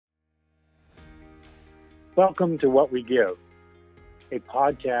Welcome to What We Give, a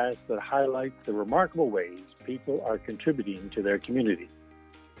podcast that highlights the remarkable ways people are contributing to their community.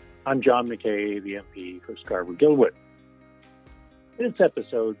 I'm John McKay, the MP for Scarborough-Guildwood. This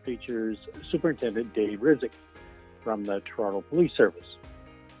episode features Superintendent Dave Rizek from the Toronto Police Service.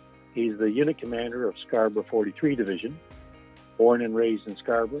 He's the unit commander of Scarborough 43 Division. Born and raised in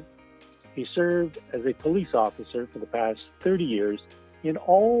Scarborough, he served as a police officer for the past 30 years in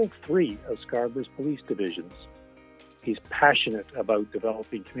all three of Scarborough's police divisions. He's passionate about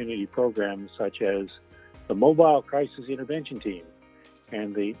developing community programs such as the Mobile Crisis Intervention Team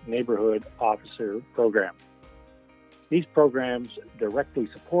and the Neighborhood Officer Program. These programs directly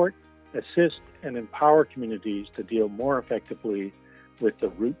support, assist, and empower communities to deal more effectively with the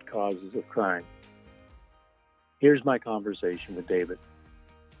root causes of crime. Here's my conversation with David.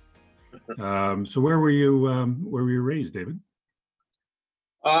 So where were you raised, David?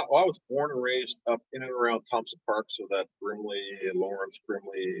 Well, I was born and raised up in and around Thompson Park, so that Brimley, Lawrence,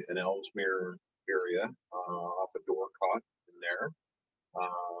 Brimley, and Ellesmere area, off of Dorcott in there.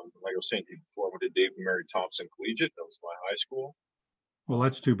 Like I was saying to you before, I went to David and Mary Thompson Collegiate. That was my high school. Well,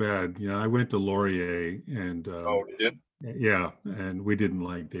 that's too bad. I went to Laurier, and Oh, you did? yeah, and we didn't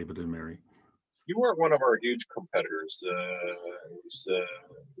like David and Mary. You weren't one of our huge competitors.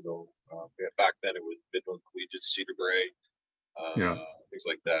 Back then it was Midland Collegiate, Cedar Gray. Things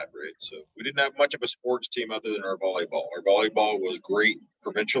like that, right? So we didn't have much of a sports team other than our volleyball. Our volleyball was great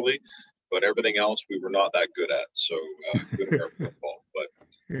provincially, but everything else we were not that good at. So good at our football. But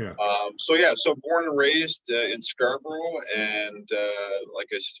so born and raised in Scarborough, and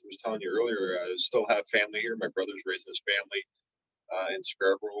like I was telling you earlier, I still have family here. My brother's raising his family in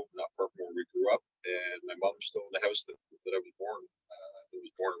Scarborough, not far from where we grew up, and my mom's still in the house that I was born. And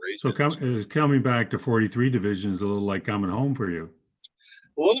raised. So coming back to 43 Division is a little like coming home for you.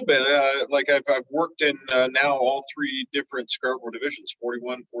 A little bit. I've worked in now all three different Scarborough divisions,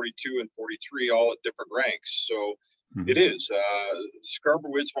 41, 42, and 43, all at different ranks. So It is.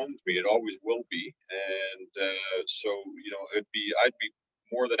 Scarborough is home to me. It always will be. And I'd be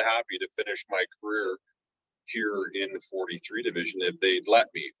more than happy to finish my career here in the 43 Division if they'd let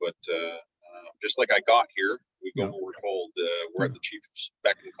me. But just like I got here, we go where we're told. We're at the chief's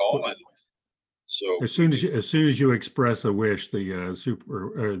beck and call, and so as soon as you express a wish,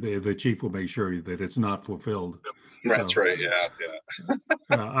 the chief will make sure that it's not fulfilled. That's right. Yeah.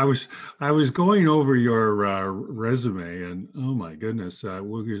 I was going over your resume, and oh my goodness,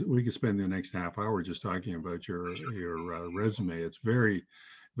 we could spend the next half hour just talking about your resume. It's very,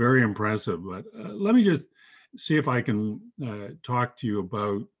 very impressive. But let me just see if I can talk to you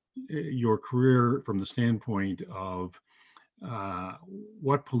about your career from the standpoint of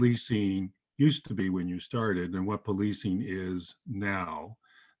what policing used to be when you started and what policing is now,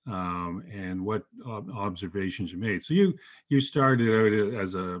 and what observations you made. So you started out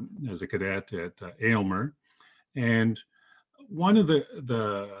as a cadet at Aylmer, and one of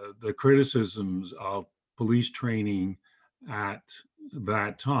the criticisms of police training at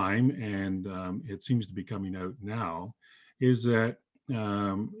that time, and it seems to be coming out now, is that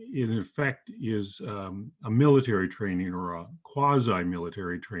it in effect is a military training or a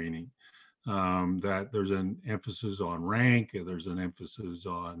quasi-military training, that there's an emphasis on rank, there's an emphasis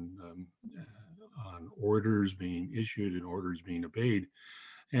on orders being issued and orders being obeyed.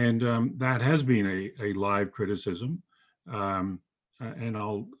 And that has been a live criticism. And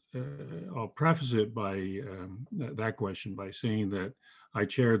I'll preface it by that question by saying that I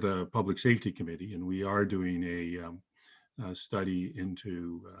chair the Public Safety Committee, and we are doing a study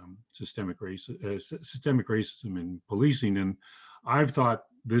into systemic racism in policing, and I've thought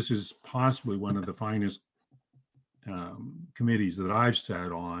this is possibly one of the finest committees that I've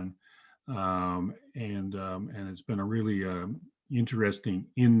sat on, and it's been a really interesting,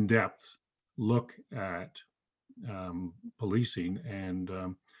 in-depth look at policing, and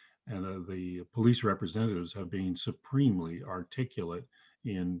the police representatives have been supremely articulate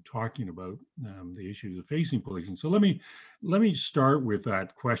in talking about the issues of facing policing. So let me start with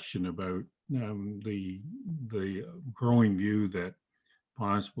that question about the growing view that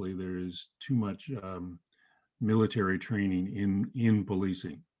possibly there is too much military training in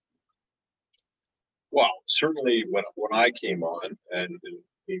policing. Well, certainly when I came on, and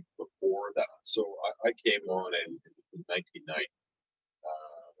before that, so I came on in 1990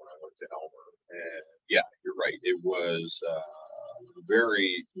 when I went to Aylmer, and yeah, you're right. It was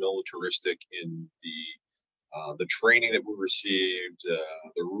very militaristic in the training that we received,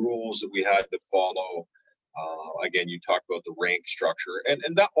 the rules that we had to follow. Again, you talked about the rank structure,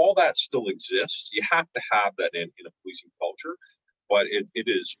 and that all that still exists. You have to have that in a policing culture, but it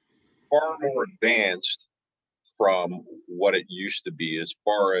is far more advanced from what it used to be as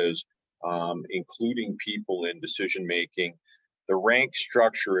far as including people in decision making. The rank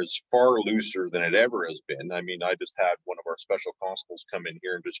structure is far looser than it ever has been. I mean, I just had one of our special constables come in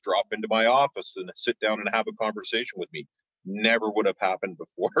here and just drop into my office and sit down and have a conversation with me. Never would have happened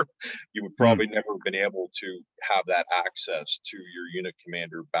before. You would probably never have been able to have that access to your unit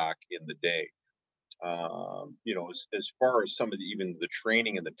commander back in the day. You know, as far as some of even the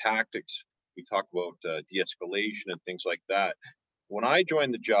training and the tactics, we talk about de-escalation and things like that. When I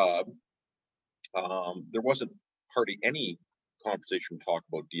joined the job, there wasn't hardly any conversation talk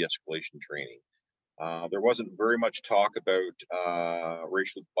about de-escalation training. There wasn't very much talk about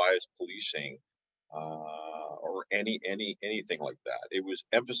racially biased policing or anything like that. It was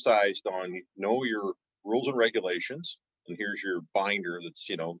emphasized on know your rules and regulations, and here's your binder that's,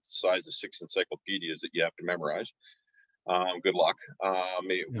 you know, the size of 6 encyclopedias that you have to memorize. Good luck.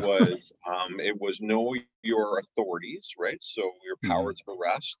 It was know your authorities, right? So your powers of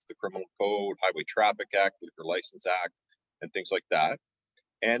arrest, the Criminal Code, Highway Traffic Act, Liquor License Act, and things like that.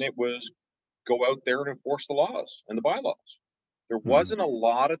 And it was go out there and enforce the laws and the bylaws. There wasn't a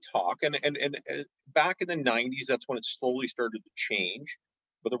lot of talk, and back in the 90s, that's when it slowly started to change.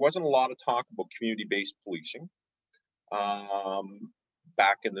 But there wasn't a lot of talk about community-based policing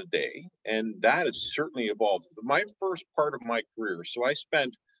back in the day, and that has certainly evolved. My first part of my career, so I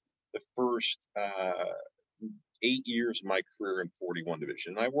spent the first 8 years of my career in 41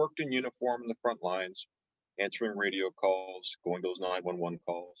 Division. I worked in uniform in the front lines, answering radio calls, going to those 911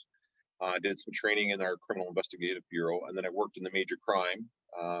 calls. I did some training in our Criminal Investigative Bureau, and then I worked in the Major Crime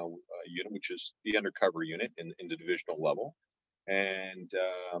unit, which is the undercover unit in the divisional level, and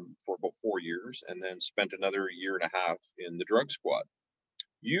for about 4 years, and then spent another year and a half in the drug squad.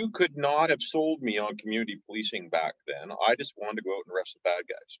 You could not have sold me on community policing back then. I just wanted to go out and arrest the bad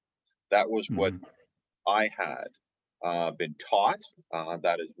guys. That was what I had been taught.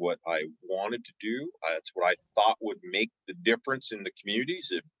 That is what I wanted to do. That's what I thought would make the difference in the communities.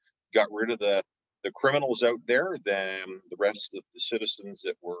 If got rid of the criminals out there, then the rest of the citizens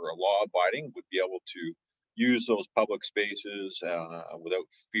that were law abiding would be able to use those public spaces without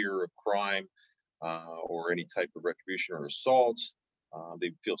fear of crime or any type of retribution or assaults.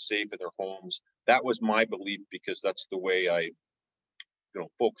 They feel safe in their homes. That was my belief, because that's the way I,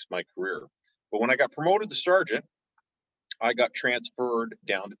 focused my career. But when I got promoted to sergeant, I got transferred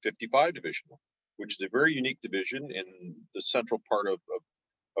down to 55 Division, which is a very unique division in the central part of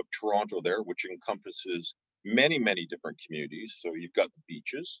Toronto there, which encompasses many, many different communities. So you've got the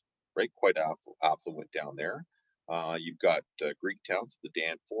beaches, right? Quite affluent down there. You've got Greektown, the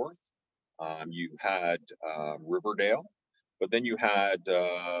Danforth. You had Riverdale, but then you had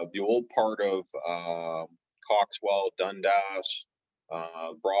the old part of Coxwell, Dundas,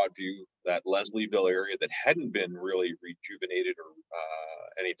 Broadview, that Leslieville area that hadn't been really rejuvenated or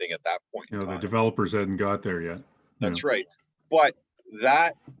anything at that point in time. The developers hadn't got there yet. That's right. But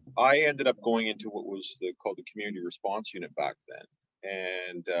that, I ended up going into what was called the Community Response Unit back then,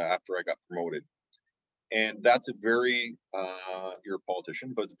 and after I got promoted. And that's a very, you're a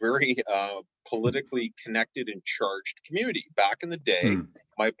politician, but very politically connected and charged community. Back in the day,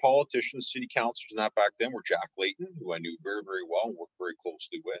 my politicians, city councilors and that back then were Jack Layton, who I knew very, very well and worked very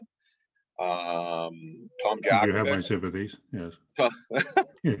closely with. Tom Jack. You have my sympathies, yes.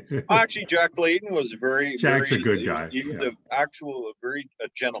 Actually, Jack Layton was Jack's a good guy. He was a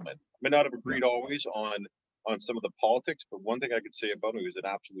gentleman. I may not have agreed always on some of the politics, but one thing I could say about him, he was an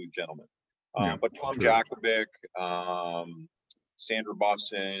absolute gentleman. But Tom Jakovic, Sandra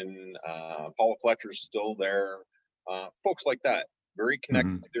Boston, Paula Fletcher's still there. Folks like that, very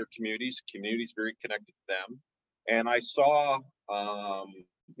connected to their communities very connected to them. And I saw,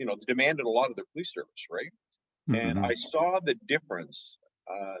 they demanded a lot of their police service, right? And I saw the difference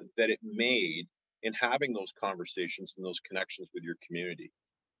that it made in having those conversations and those connections with your community.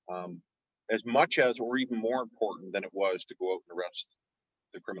 As much as, or even more important than it was to go out and arrest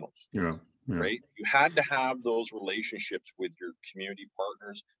the criminals. Right? You had to have those relationships with your community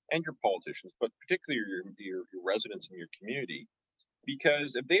partners and your politicians, but particularly your residents in your community,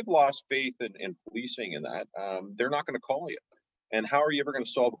 because if they've lost faith in policing and that, they're not going to call you. And how are you ever going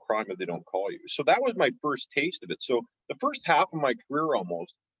to solve a crime if they don't call you? So that was my first taste of it. So the first half of my career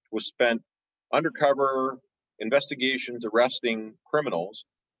almost was spent undercover investigations, arresting criminals.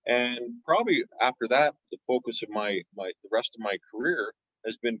 And probably after that, the focus of the rest of my career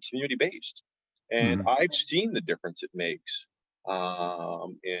has been community based. And I've seen the difference it makes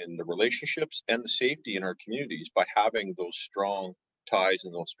in the relationships and the safety in our communities by having those strong ties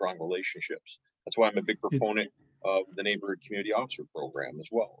and those strong relationships. That's why I'm a big proponent of the neighborhood community officer program as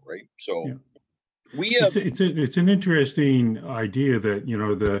well, right? So We have It's an interesting idea that, you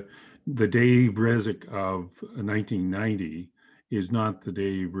know, the Dave Rizek of 1990 is not the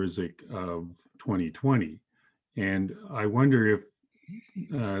Dave Rizek of 2020. And I wonder if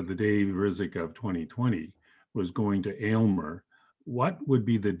the Dave Rizek of 2020 was going to Aylmer, what would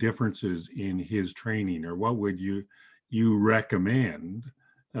be the differences in his training, or what would you recommend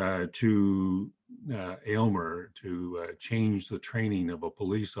to Aylmer to change the training of a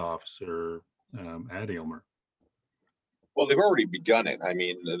police officer at Aylmer? Well, they've already begun it. I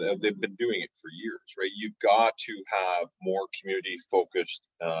mean, they've been doing it for years, right? You've got to have more community-focused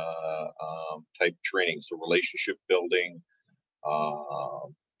type training, so relationship building,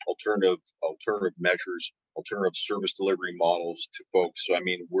 alternative measures, alternative service delivery models to folks. So, I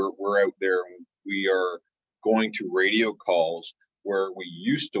mean, we're out there. And we are going to radio calls where we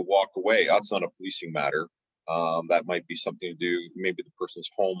used to walk away. That's not a policing matter. That might be something to do. Maybe the person's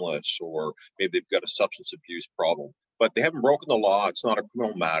homeless, or maybe they've got a substance abuse problem, but they haven't broken the law. It's not a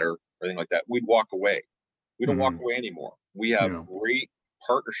criminal matter or anything like that. We'd walk away. We don't walk away anymore. We have great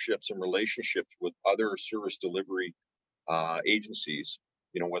partnerships and relationships with other service delivery agencies,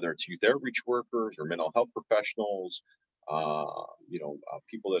 you know, whether it's youth outreach workers or mental health professionals,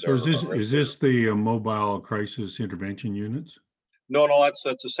 people that So is this the mobile crisis intervention units? No, that's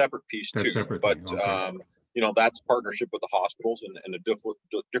a separate piece too. Separate but thing. Okay. That's partnership with the hospitals and a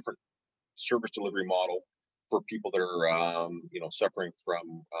different service delivery model for people that are suffering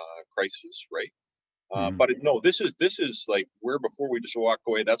from crisis, right? But this is like where before we just walk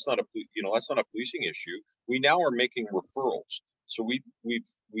away. That's not a policing issue. We now are making referrals. So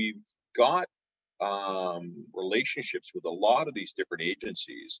we've got relationships with a lot of these different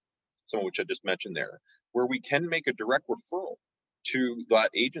agencies, some of which I just mentioned there, where we can make a direct referral to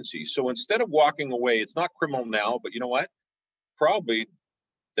that agency. So instead of walking away, it's not criminal now, but you know what? Probably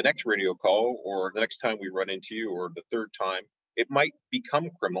the next radio call or the next time we run into you or the third time, it might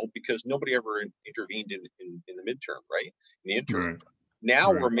become criminal because nobody ever intervened in the midterm, right? In the interim. Right.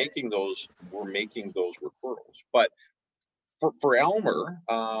 Now we're making those referrals. But for Aylmer,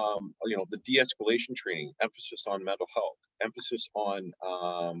 the de-escalation training, emphasis on mental health, emphasis on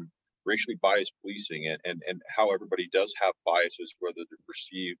racially biased policing, and how everybody does have biases, whether they're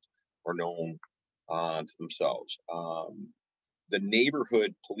perceived or known to themselves. The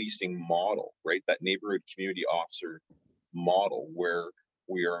neighborhood policing model, right? That neighborhood community officer model where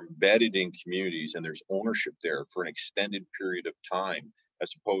we are embedded in communities and there's ownership there for an extended period of time,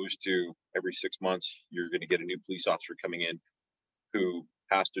 as opposed to every 6 months, you're going to get a new police officer coming in who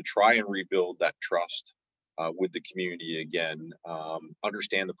has to try and rebuild that trust with the community again,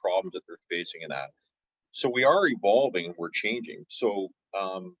 understand the problems that they're facing in that. So we are evolving and we're changing. So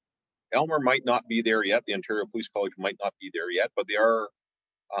Aylmer might not be there yet. The Ontario Police College might not be there yet, but they are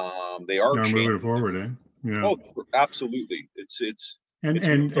moving forward, eh? Yeah. Oh, absolutely. And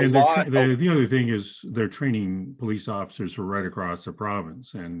the other thing is they're training police officers who are right across the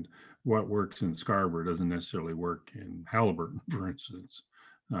province, and what works in Scarborough doesn't necessarily work in Haliburton, for instance.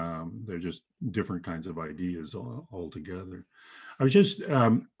 They're just different kinds of ideas altogether. I was just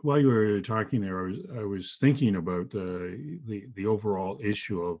while you were talking there, I was thinking about the overall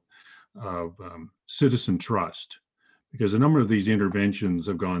issue of citizen trust, because a number of these interventions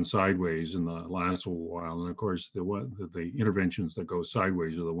have gone sideways in the last little while, and of course the interventions that go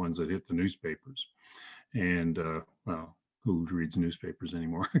sideways are the ones that hit the newspapers, and who reads newspapers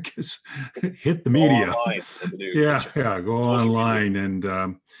anymore? I guess hit the media. Go online, and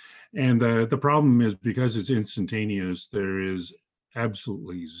the problem is because it's instantaneous, there is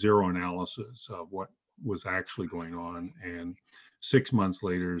absolutely zero analysis of what was actually going on, and 6 months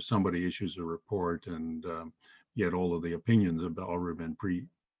later somebody issues a report, and yet all of the opinions have already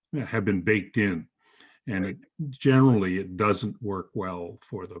been baked in, and generally it doesn't work well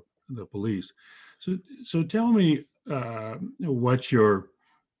for the police. So tell me what's your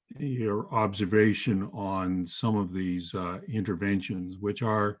observation on some of these interventions, which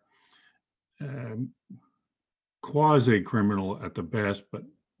are quasi-criminal at the best, but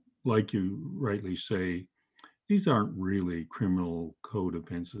like you rightly say, these aren't really criminal code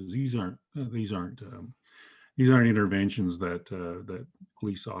offenses. These aren't interventions that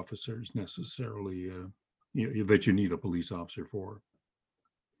police officers necessarily that you need a police officer for.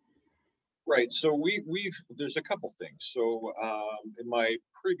 Right. So there's a couple things. So in my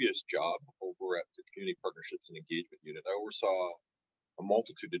previous job over at the Community Partnerships and Engagement Unit, I oversaw a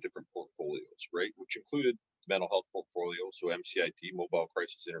multitude of different portfolios, right, which included mental health portfolio, so MCIT, Mobile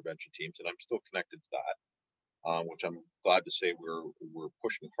Crisis Intervention Teams, and I'm still connected to that, which I'm glad to say we're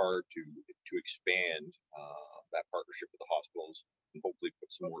pushing hard to expand that partnership with the hospitals and hopefully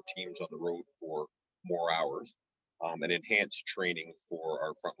put some more teams on the road for more hours, and enhanced training for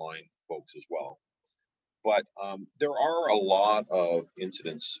our frontline folks as well. But there are a lot of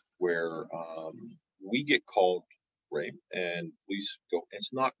incidents where we get called, right, and police go,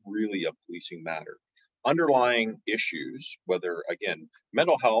 it's not really a policing matter. Underlying issues, whether, again,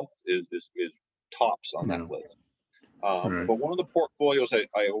 mental health is tops on that list. Right. But one of the portfolios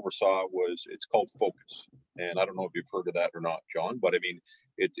I oversaw it's called Focus. And I don't know if you've heard of that or not, John, but I mean,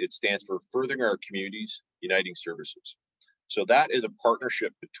 it stands for Furthering Our Communities, Uniting Services. So that is a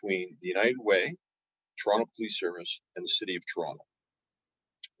partnership between the United Way, Toronto Police Service, and the City of Toronto.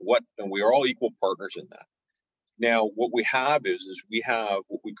 And we are all equal partners in that. Now, what we have is we have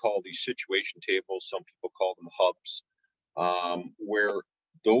what we call these situation tables. Some people call them hubs, where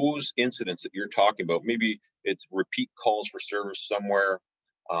those incidents that you're talking about, maybe it's repeat calls for service somewhere.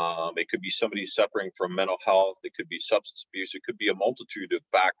 It could be somebody suffering from mental health. It could be substance abuse. It could be a multitude of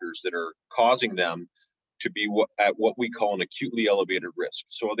factors that are causing them to be at what we call an acutely elevated risk.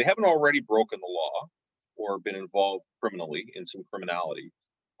 So they haven't already broken the law or been involved criminally in some criminality.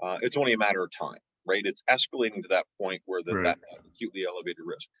 It's only a matter of time, right? It's escalating to that point where that acutely elevated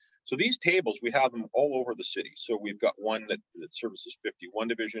risk. So these tables, we have them all over the city. So we've got one that services 51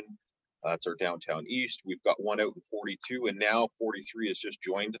 Division. That's our downtown east. We've got one out in 42, and now 43 has just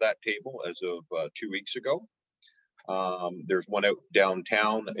joined that table as of 2 weeks ago. There's one out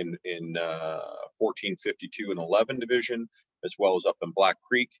downtown in 14, 52, and 11 Division, as well as up in Black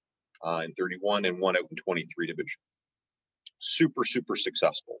Creek in 31, and one out in 23 Division. Super, super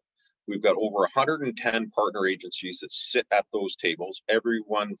successful. We've got over 110 partner agencies that sit at those tables,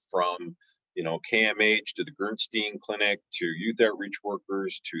 everyone from, KMH to the Gernstein Clinic, to youth outreach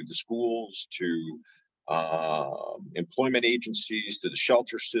workers, to the schools, to employment agencies, to the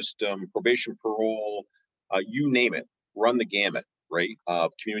shelter system, probation, parole, you name it, run the gamut, right,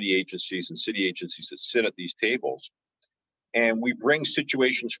 of community agencies and city agencies that sit at these tables. And we bring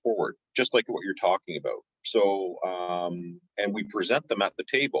situations forward, just like what you're talking about. So, and we present them at the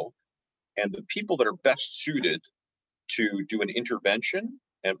table. And the people that are best suited to do an intervention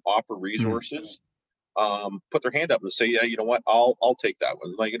and offer resources, put their hand up and say, yeah, you know what, I'll take that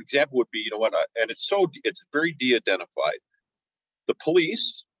one. Like an example would be, you know what, and it's very de-identified. The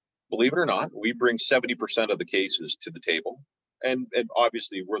police, believe it or not, we bring 70% of the cases to the table. And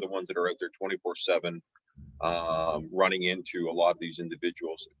obviously we're the ones that are out there 24/7, running into a lot of these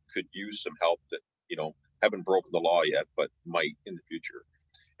individuals that could use some help that, haven't broken the law yet, but might in the future.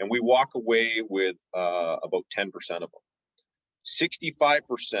 And we walk away with about 10% of them.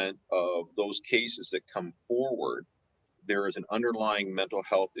 65% of those cases that come forward, there is an underlying mental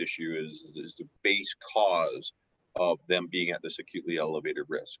health issue is the base cause of them being at this acutely elevated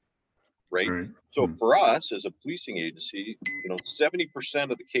risk, right? So for us as a policing agency,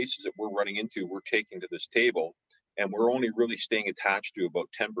 70% of the cases that we're running into, we're taking to this table, and we're only really staying attached to about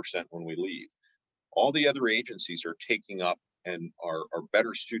 10% when we leave. All the other agencies are taking up and are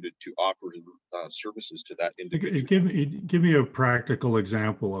better suited to offer services to that individual. Give me a practical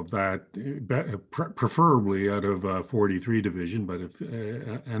example of that, preferably out of 43 Division, but if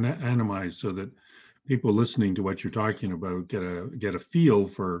anonymized so that people listening to what you're talking about get a feel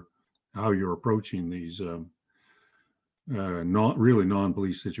for how you're approaching these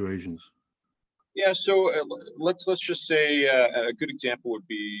non-police situations. Yeah, so let's just say a good example would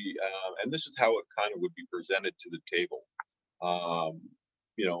be, and this is how it kind of would be presented to the table.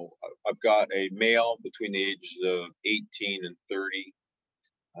 I've got a male between the ages of 18 and 30,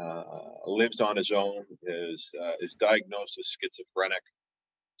 lives on his own, is diagnosed as schizophrenic.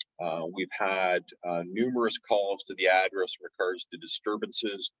 We've had numerous calls to the address in regards to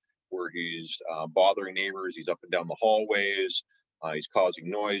disturbances where he's bothering neighbors, he's up and down the hallways, he's causing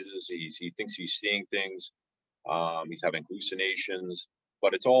noises, he thinks he's seeing things, he's having hallucinations.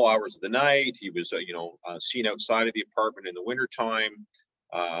 But it's all hours of the night. He was, seen outside of the apartment in the wintertime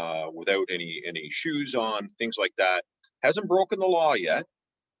without any shoes on, things like that. Hasn't broken the law yet,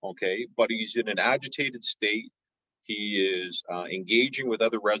 okay, but he's in an agitated state. He is engaging with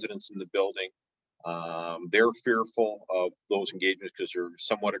other residents in the building. They're fearful of those engagements because they're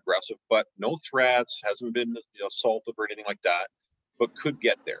somewhat aggressive, but no threats, hasn't been assaulted or anything like that, but could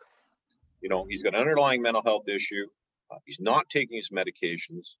get there. He's got an underlying mental health issue. He's not taking his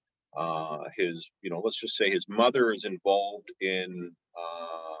medications. Let's just say his mother is involved in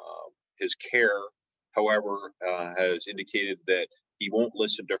his care. However, has indicated that he won't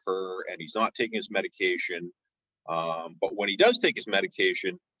listen to her and he's not taking his medication. But when he does take his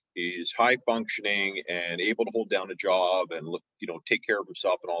medication, he's high functioning and able to hold down a job and take care of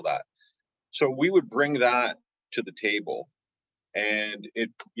himself and all that. So we would bring that to the table And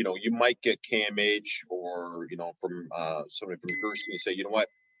you might get KMH or, from somebody from Gerson, you say, you know what,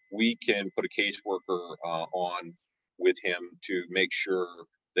 we can put a caseworker on with him to make sure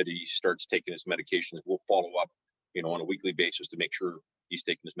that he starts taking his medications. We'll follow up, on a weekly basis to make sure he's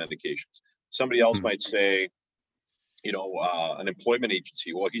taking his medications. Somebody else might say, an employment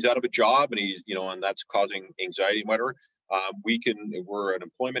agency, well, he's out of a job and he's, and that's causing anxiety and whatever. We're an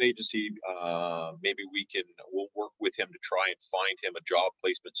employment agency. Maybe we'll work with him to try and find him a job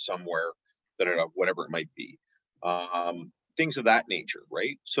placement somewhere, whatever it might be. Things of that nature,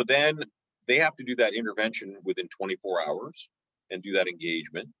 right? So then they have to do that intervention within 24 hours and do that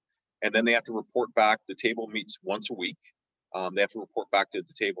engagement. And then they have to report back. The table meets once a week. They have to report back to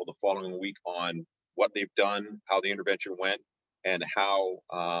the table the following week on what they've done, how the intervention went, and how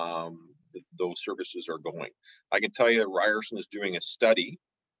those services are going. I can tell you Ryerson is doing a study.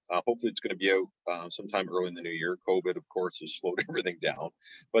 Hopefully it's going to be out sometime early in the new year. COVID, of course, has slowed everything down.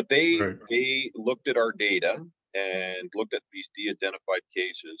 But they looked at our data and looked at these de-identified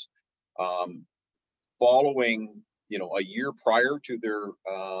cases following, a year prior to their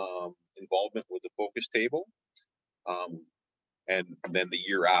involvement with the focus table, and then the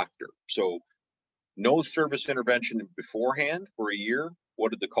year after. So no service intervention beforehand for a year.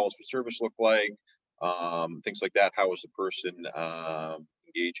 What did the calls for service look like? Things like that. How was the person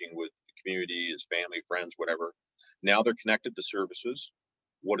engaging with the community, his family, friends, whatever? Now they're connected to services.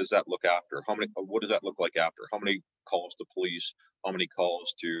 What does that look after? What does that look like after? How many calls to police? How many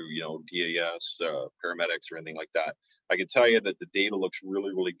calls to, DAS, paramedics, or anything like that? I can tell you that the data looks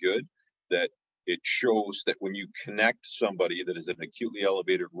really, really good. That it shows that when you connect somebody that is at an acutely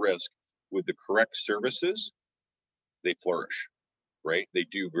elevated risk with the correct services, they flourish, right? They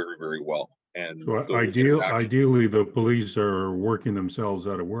do very, very well. And so ideally, the police are working themselves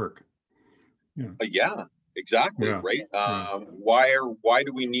out of work. Yeah, exactly. Yeah. Right. Why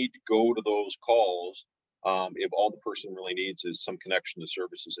do we need to go to those calls if all the person really needs is some connection to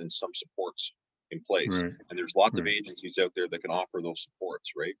services and some supports in place? Right. And there's lots of agencies out there that can offer those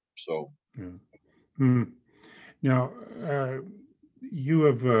supports, right? So. Yeah. Now, you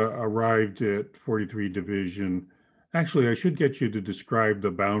have arrived at 43 Division. Actually, I should get you to describe the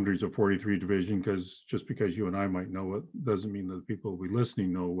boundaries of 43 Division, because just because you and I might know it doesn't mean that the people who are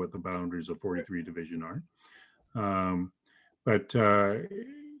listening know what the boundaries of 43 Division are. But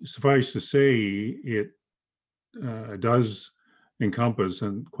suffice to say, it does encompass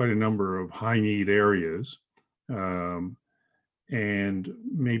quite a number of high need areas, and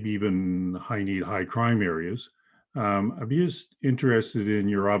maybe even high need, high crime areas. I'd be just interested in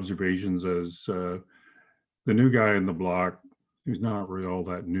your observations as the new guy in the block, who's not really all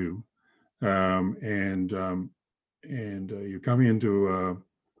that new, and you're coming into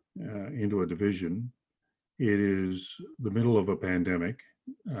a division. It is the middle of a pandemic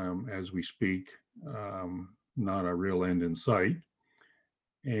as we speak, not a real end in sight,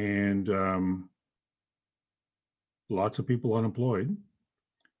 and lots of people unemployed.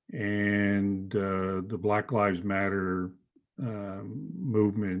 And the Black Lives Matter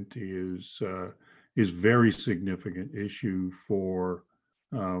movement is very significant issue for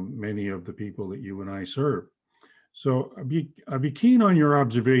many of the people that you and I serve. So I'd be keen on your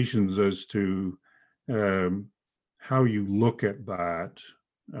observations as to how you look at that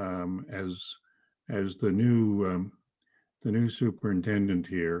as the new superintendent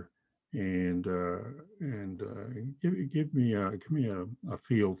here. And give me a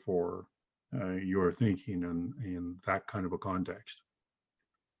feel for your thinking in that kind of a context.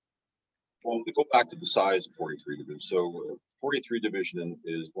 Well, we go back to the size of 43 Division. So 43 Division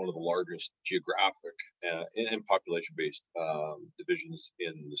is one of the largest geographic and population-based divisions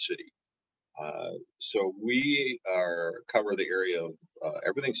in the city. So we cover the area of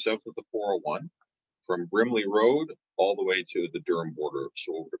everything south of the 401, from Brimley Road all the way to the Durham border,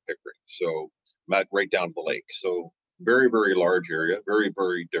 so over to Pickering. So right down to the lake. So very, very large area, very,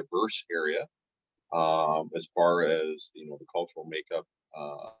 very diverse area as far as the cultural makeup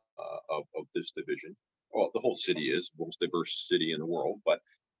of this division. Well, the whole city is the most diverse city in the world, but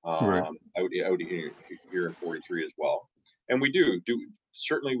out here in 43 as well. And we do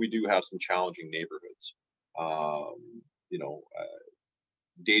certainly have some challenging neighborhoods.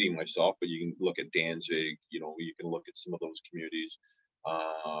 Dating myself, but you can look at Danzig, you can look at some of those communities.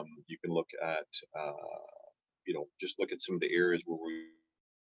 You can look at, just look at some of the areas where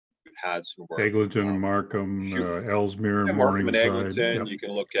we've had some of our Eglinton, Markham, Ellesmere, and Markham and Morningside. Eglinton. Yep. You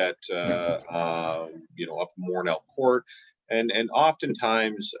can look at, up Mornell Court. And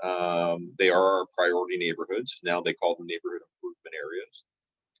oftentimes they are our priority neighborhoods. Now they call them neighborhood improvement areas.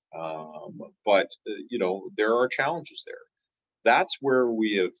 But there are challenges there. that's where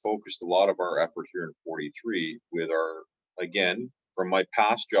we have focused a lot of our effort here in 43 with our, again, from my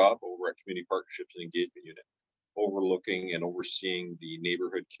past job over at Community Partnerships and Engagement Unit, overlooking and overseeing the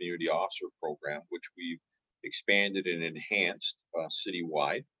Neighborhood Community Officer Program, which we've expanded and enhanced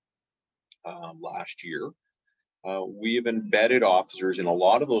citywide last year. We have embedded officers in a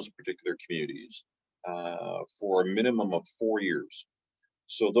lot of those particular communities for a minimum of 4 years.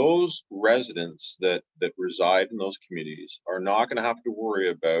 So those residents that reside in those communities are not going to have to worry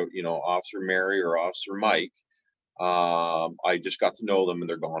about, Officer Mary or Officer Mike. I just got to know them and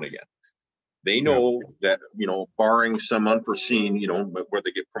they're gone again. They know that, barring some unforeseen, where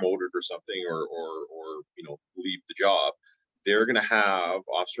they get promoted or something or leave the job, they're going to have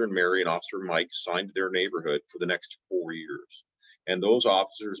Officer Mary and Officer Mike assigned to their neighborhood for the next 4 years. And those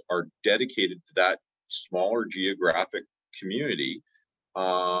officers are dedicated to that smaller geographic community.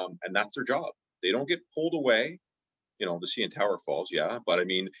 And that's their job. They don't get pulled away, to see in Tower Falls, but I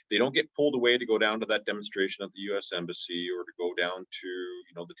mean, they don't get pulled away to go down to that demonstration at the U.S. Embassy or to go down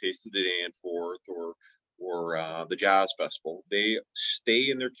to, the Taste of the Danforth or the Jazz Festival. They stay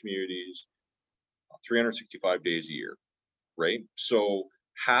in their communities 365 days a year, right? So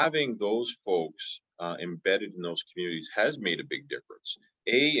having those folks embedded in those communities has made a big difference.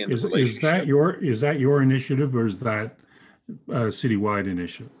 Is that your initiative, or is that a citywide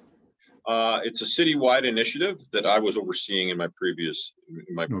initiative? It's a citywide initiative that I was overseeing in my previous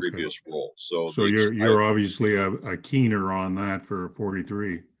role. So you're obviously a keener on that for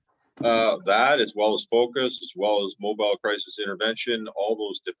 43. That, as well as Focus, as well as Mobile Crisis Intervention, all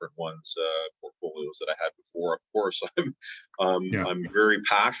those different ones, portfolios that I had before. Of course, I'm very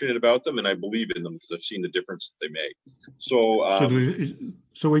passionate about them, and I believe in them because I've seen the difference that they make.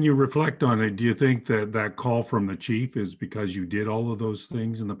 So when you reflect on it, do you think that call from the chief is because you did all of those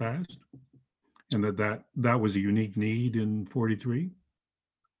things in the past, and that was a unique need in 43?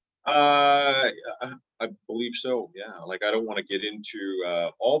 I believe so. Yeah. Like, I don't want to get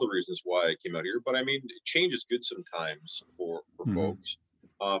into all the reasons why I came out here, but I mean, change is good sometimes for folks.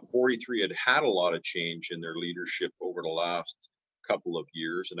 43 had a lot of change in their leadership over the last couple of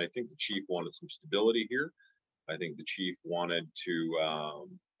years, and I think the chief wanted some stability here. I think the chief wanted to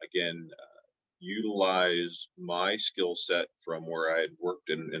utilize my skill set from where I had worked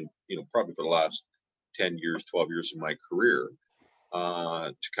in probably for the last 10 years, 12 years of my career.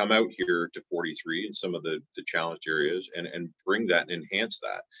 To come out here to 43 in some of the challenged areas and bring that and enhance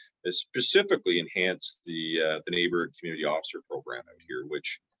that, specifically enhance the Neighborhood Community Officer Program out here,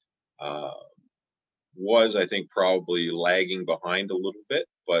 which was, I think, probably lagging behind a little bit,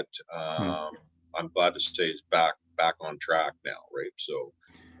 but I'm glad to say it's back on track now, right? So,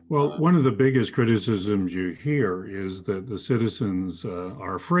 well, one of the biggest criticisms you hear is that the citizens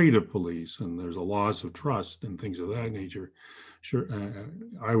are afraid of police, and there's a loss of trust and things of that nature. Sure,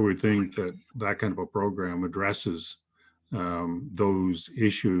 I would think that kind of a program addresses those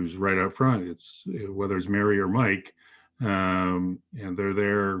issues right up front. It's whether it's Mary or Mike, and they're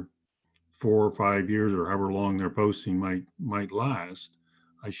there 4 or 5 years or however long their posting might last.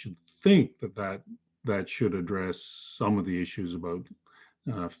 I should think that should address some of the issues about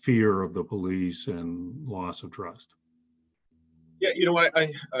fear of the police and loss of trust. Yeah,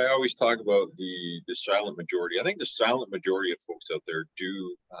 I always talk about the silent majority. I think the silent majority of folks out there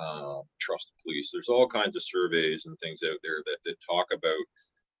do trust the police. There's all kinds of surveys and things out there that talk about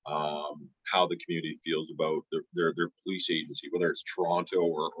how the community feels about their police agency, whether it's Toronto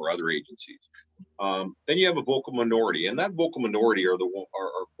or other agencies. Then you have a vocal minority, and that vocal minority are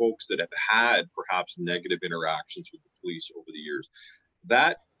folks that have had perhaps negative interactions with the police over the years.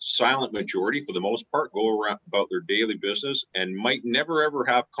 That silent majority, for the most part, go around about their daily business and might never ever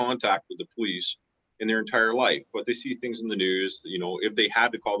have contact with the police in their entire life, but they see things in the news. If they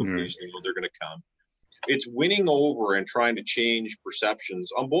had to call the police, they know they're going to come. It's winning over and trying to change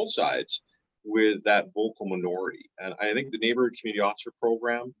perceptions on both sides with that vocal minority. And I think the Neighborhood Community Officer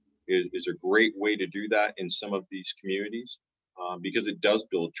Program is a great way to do that in some of these communities, because it does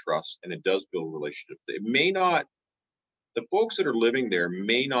build trust and it does build relationships. The folks that are living there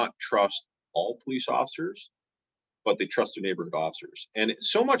may not trust all police officers, but they trust their neighborhood officers. And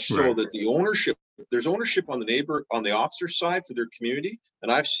so much so that there's ownership on the officer side for their community. And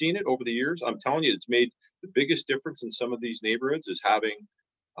I've seen it over the years. I'm telling you, it's made the biggest difference in some of these neighborhoods is having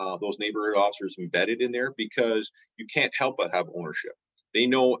those neighborhood officers embedded in there, because you can't help but have ownership. They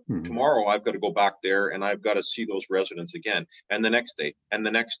know tomorrow I've got to go back there and I've got to see those residents again, and the next day, and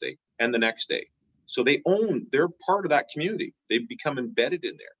the next day, and the next day. So they're part of that community. They've become embedded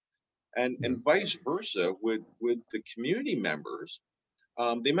in there. And vice versa with the community members.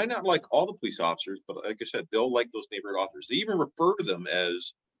 They might not like all the police officers, but like I said, they'll like those neighborhood officers. They even refer to them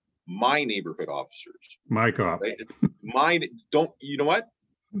as my neighborhood officers. My cop. Right? Mine don't. You know what?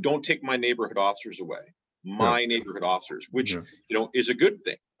 Don't take my neighborhood officers away. My neighborhood officers, which is a good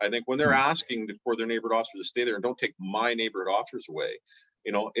thing. I think when they're asking for their neighborhood officers to stay there and don't take my neighborhood officers away,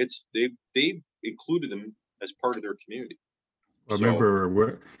 it's they've included them as part of their community. I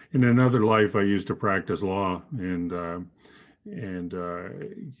remember in another life I used to practice law, and the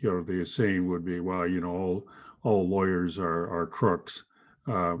saying would be, well, all lawyers are crooks,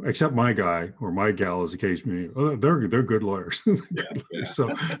 except my guy or my gal, as the case may be. Oh, they're good lawyers. So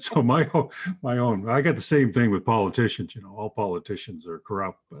my own, I got the same thing with politicians. All politicians are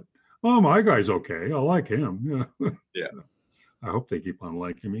corrupt, but my guy's okay. I like him. Yeah. I hope they keep on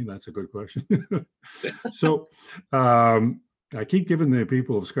liking me. That's a good question. So I keep giving the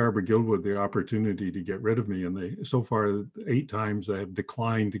people of Scarborough-Guildwood the opportunity to get rid of me, and they so far 8 times they have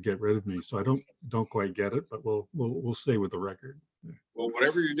declined to get rid of me. So I don't quite get it, but we'll stay with the record. Well,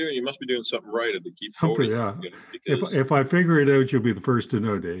 whatever you're doing, you must be doing something right if they keep voting. Yeah. If I figure it out, you'll be the first to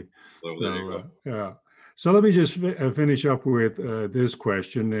know, Dave. Well, there you go. Yeah. So let me just finish up with this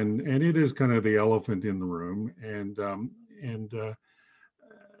question, and it is kind of the elephant in the room, and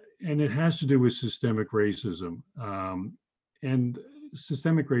it has to do with systemic racism. And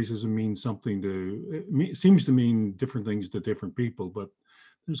systemic racism means seems to mean different things to different people, but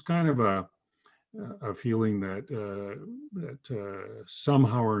there's kind of a feeling that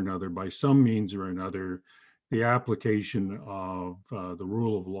somehow or another, by some means or another, the application of the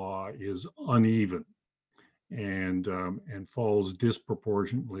rule of law is uneven and falls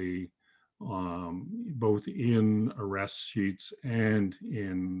disproportionately both in arrest sheets and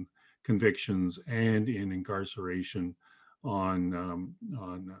in convictions and in incarceration on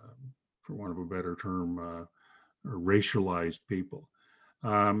for want of a better term, racialized people.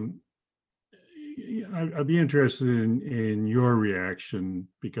 I'd be interested in your reaction,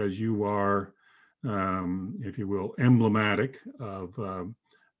 because you are, if you will, emblematic of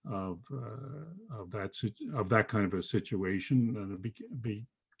that kind of a situation, and I'd be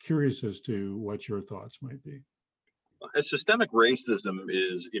curious as to what your thoughts might be. Systemic racism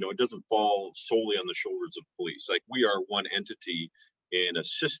is, it doesn't fall solely on the shoulders of police. Like, we are one entity in a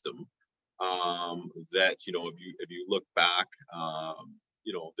system that, if you look back,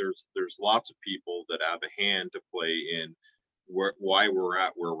 there's lots of people that have a hand to play in why we're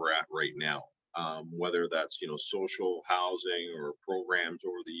at where we're at right now. Whether that's, social housing or programs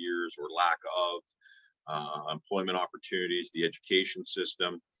over the years, or lack of employment opportunities, the education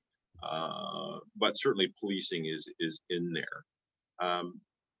system. But certainly policing is in there. I'd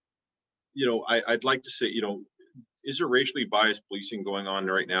like to say, is there racially biased policing going on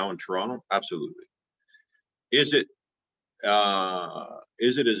right now in Toronto? Absolutely. Is it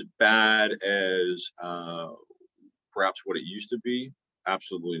as bad as perhaps what it used to be?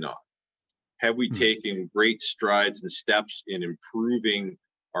 Absolutely not. Have we taken great strides and steps in improving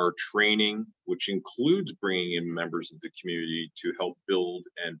our training, which includes bringing in members of the community to help build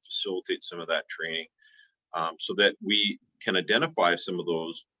and facilitate some of that training, so that we can identify some of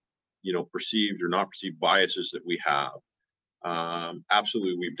those, perceived or not perceived biases that we have?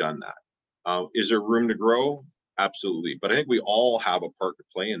 Absolutely, we've done that. Is there room to grow? Absolutely. But I think we all have a part to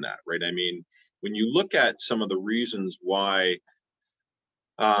play in that, right? I mean, when you look at some of the reasons why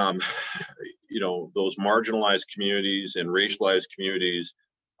those marginalized communities and racialized communities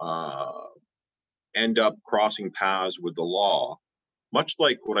end up crossing paths with the law, much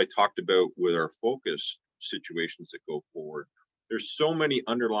like what I talked about with our focus situations that go forward. There's so many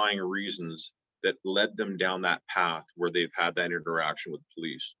underlying reasons that led them down that path where they've had that interaction with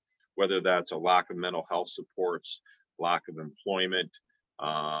police, whether that's a lack of mental health supports, lack of employment,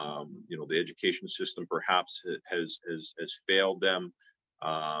 the education system perhaps has failed them,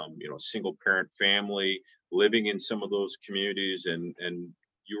 single parent family living in some of those communities, and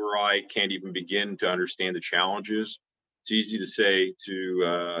you or I can't even begin to understand the challenges. It's easy to say to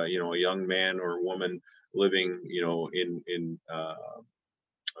a young man or a woman living in a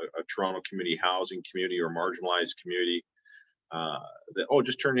Toronto community housing community or marginalized community that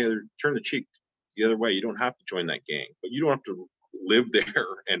just turn the cheek the other way. You don't have to join that gang, but you don't have to live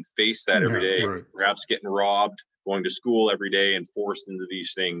there and face that every day. Right. Perhaps getting robbed, going to school every day, and forced into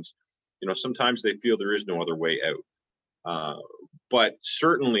these things. Sometimes they feel there is no other way out. But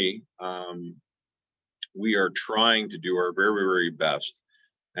certainly, we are trying to do our very, very best,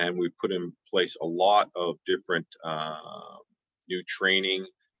 and we've put in place a lot of different new training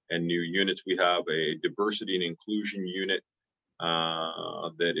and new units. We have a diversity and inclusion unit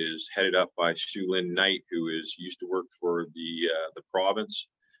that is headed up by Sue Lynn Knight, who used to work for the province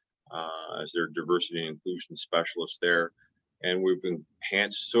as their diversity and inclusion specialist there. And we've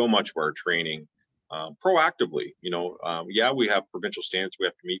enhanced so much of our training proactively. Yeah, we have provincial standards we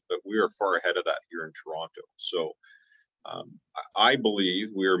have to meet, but we are far ahead of that here in Toronto. So I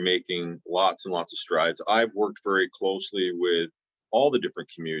believe we are making lots and lots of strides. I've worked very closely with all the different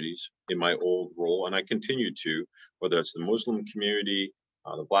communities in my old role, and I continue to, whether it's the Muslim community,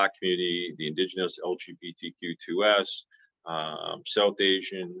 the Black community, the Indigenous, LGBTQ2S, South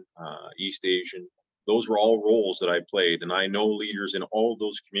Asian, East Asian. Those were all roles that I played, and I know leaders in all of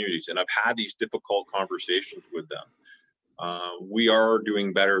those communities, and I've had these difficult conversations with them. We are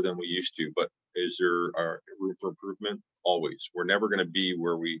doing better than we used to, but is there room for improvement? Always. We're never going to be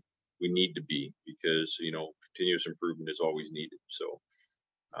where we need to be, because continuous improvement is always needed. So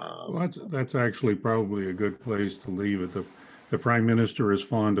well, that's actually probably a good place to leave it. The Prime Minister is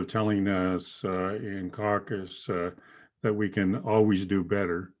fond of telling us in caucus that we can always do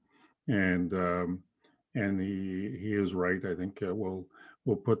better, and he is right. I think we'll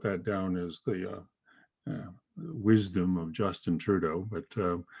put that down as the wisdom of Justin Trudeau, but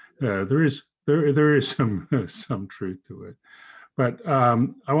there is some truth to it. But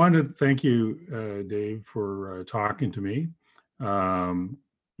I wanted to thank you, Dave, for talking to me.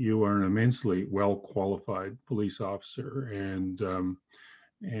 You are an immensely well-qualified police officer, and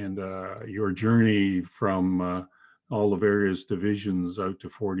your journey from all the various divisions out to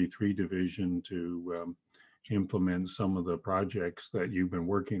 43 Division to implement some of the projects that you've been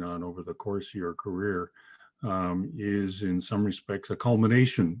working on over the course of your career is in some respects a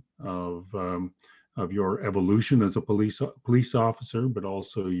culmination of your evolution as a police officer, but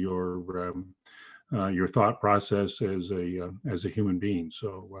also your thought process as a human being.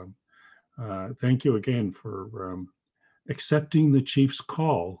 So thank you again for accepting the chief's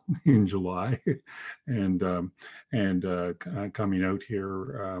call in July and coming out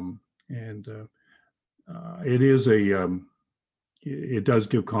here. It does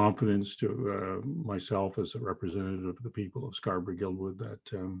give confidence to myself as a representative of the people of Scarborough-Guildwood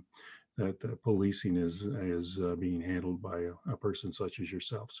that policing is being handled by a person such as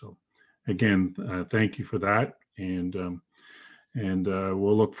yourself. So again, thank you for that, and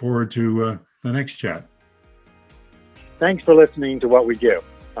we'll look forward to the next chat. Thanks for listening to What We Give.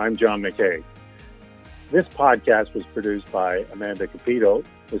 I'm John McKay. This podcast was produced by Amanda Capito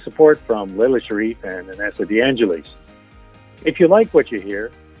with support from Leila Sharif and Inessa DeAngelis. If you like what you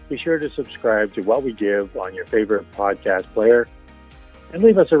hear, be sure to subscribe to What We Give on your favorite podcast player and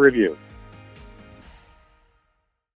leave us a review.